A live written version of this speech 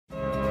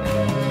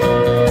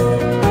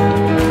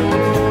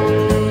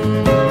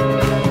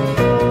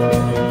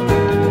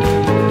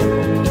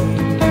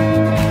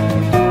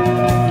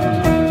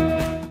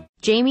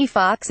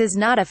Foxx is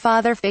not a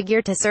father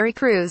figure to Suri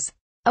Cruise.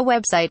 A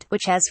website,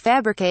 which has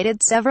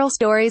fabricated several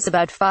stories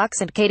about Foxx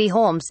and Katie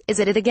Holmes,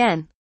 is at it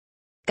again.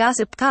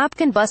 Gossip Cop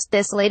can bust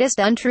this latest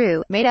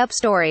untrue, made-up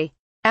story.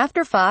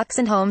 After Foxx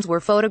and Holmes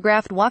were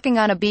photographed walking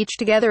on a beach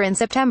together in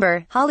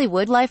September,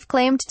 Hollywood Life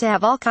claimed to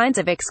have all kinds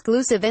of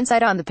exclusive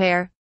insight on the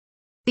pair.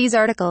 These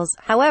articles,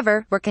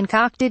 however, were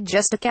concocted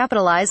just to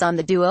capitalize on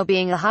the duo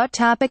being a hot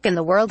topic in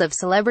the world of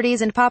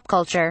celebrities and pop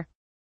culture.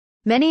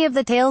 Many of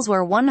the tales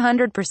were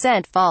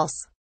 100%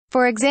 false.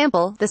 For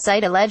example, the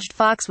site alleged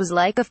Foxx was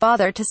like a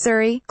father to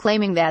Suri,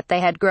 claiming that they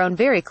had grown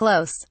very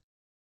close.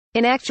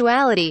 In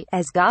actuality,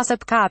 as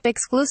Gossip Cop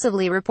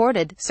exclusively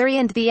reported, Suri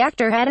and the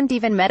actor hadn't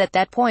even met at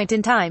that point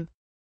in time.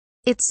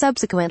 Its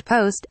subsequent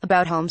post,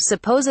 about Holmes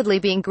supposedly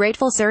being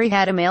grateful Suri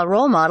had a male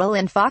role model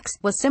in Foxx,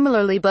 was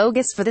similarly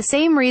bogus for the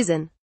same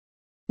reason.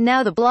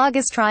 Now the blog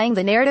is trying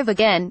the narrative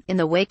again, in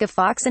the wake of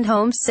Foxx and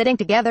Holmes sitting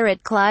together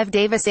at Clive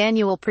Davis'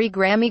 annual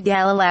pre-Grammy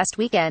Gala last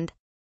weekend.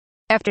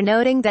 After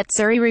noting that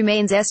Suri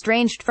remains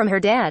estranged from her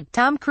dad,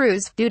 Tom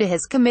Cruise, due to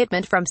his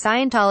commitment from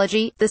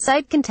Scientology, the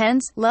site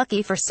contends,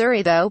 lucky for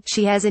Suri though,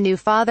 she has a new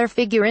father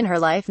figure in her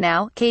life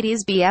now,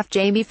 Katie's BF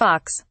Jamie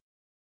Foxx.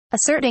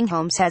 Asserting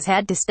Holmes has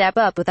had to step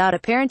up without a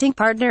parenting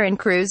partner in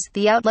Cruise,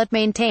 the outlet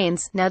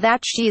maintains, now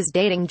that she is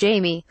dating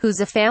Jamie, who's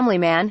a family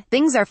man,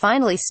 things are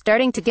finally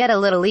starting to get a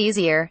little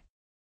easier.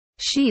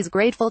 She's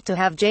grateful to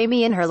have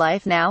Jamie in her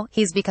life now,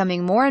 he's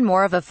becoming more and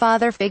more of a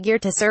father figure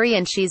to Suri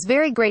and she's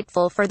very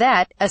grateful for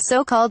that, a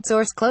so-called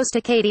source close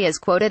to Katie is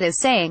quoted as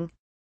saying.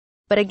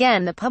 But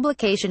again the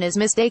publication is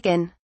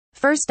mistaken.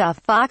 First off,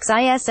 Foxx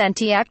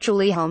isn't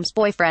actually Holmes'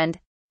 boyfriend.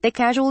 They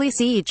casually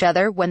see each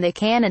other when they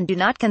can and do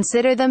not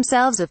consider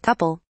themselves a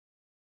couple.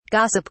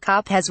 Gossip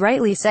Cop has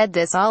rightly said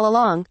this all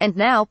along, and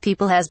now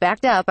People has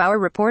backed up our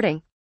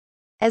reporting.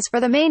 As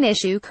for the main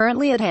issue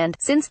currently at hand,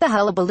 since the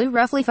hullabaloo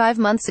roughly 5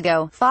 months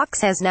ago,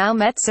 Foxx has now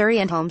met Suri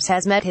and Holmes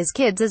has met his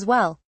kids as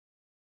well.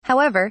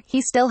 However,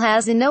 he still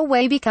has in no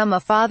way become a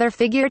father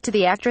figure to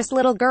the actress'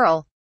 little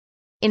girl.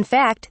 In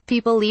fact,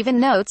 People even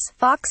notes,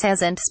 Foxx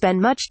hasn't spent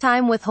much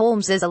time with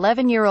Holmes'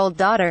 11-year-old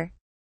daughter.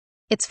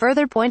 It's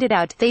further pointed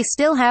out, they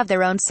still have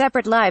their own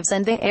separate lives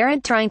and they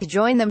aren't trying to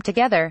join them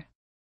together.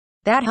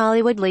 That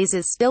Hollywood Liz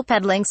is still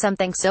peddling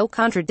something so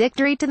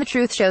contradictory to the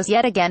truth shows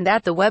yet again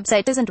that the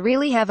website doesn't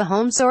really have a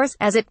home source,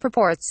 as it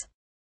purports.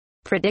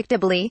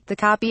 Predictably, the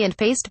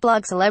copy-and-paste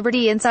blog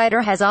Celebrity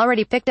Insider has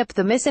already picked up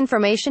the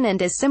misinformation and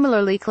is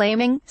similarly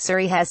claiming,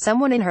 Suri has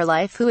someone in her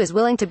life who is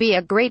willing to be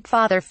a great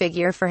father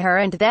figure for her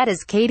and that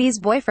is Katie's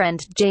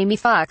boyfriend, Jamie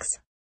Foxx.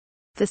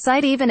 The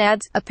site even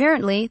adds,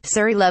 apparently,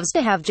 Suri loves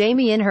to have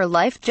Jamie in her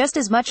life just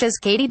as much as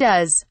Katie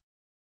does.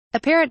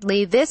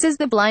 Apparently this is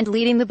the blind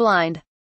leading the blind.